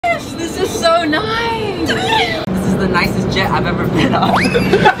so nice. This is the nicest jet I've ever been on.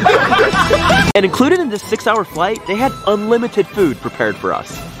 And included in this 6-hour flight, they had unlimited food prepared for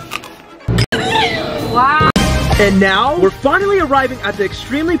us. Wow. And now, we're finally arriving at the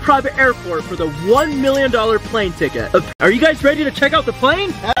extremely private airport for the $1 million plane ticket. Are you guys ready to check out the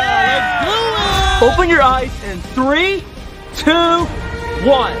plane? Let's do it! Open your eyes in 3, 2, 1.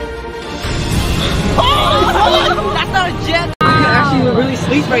 Oh, that's not a jet. You can actually really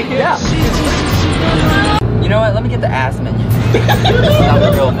sleep right here. Yeah. You know what? Let me get the ass menu. Not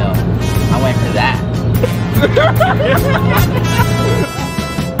the real meal. I went for that.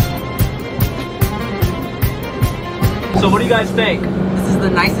 So what do you guys think? This is the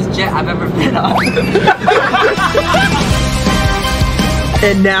nicest jet I've ever been on.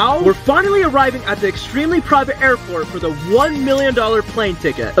 And now, we're finally arriving at the extremely private airport for the $1 million plane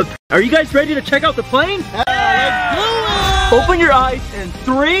ticket. Are you guys ready to check out the plane? Let's do it! Open your eyes in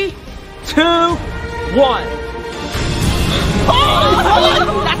 3, 2, 1.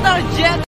 Oh, that's not a jet.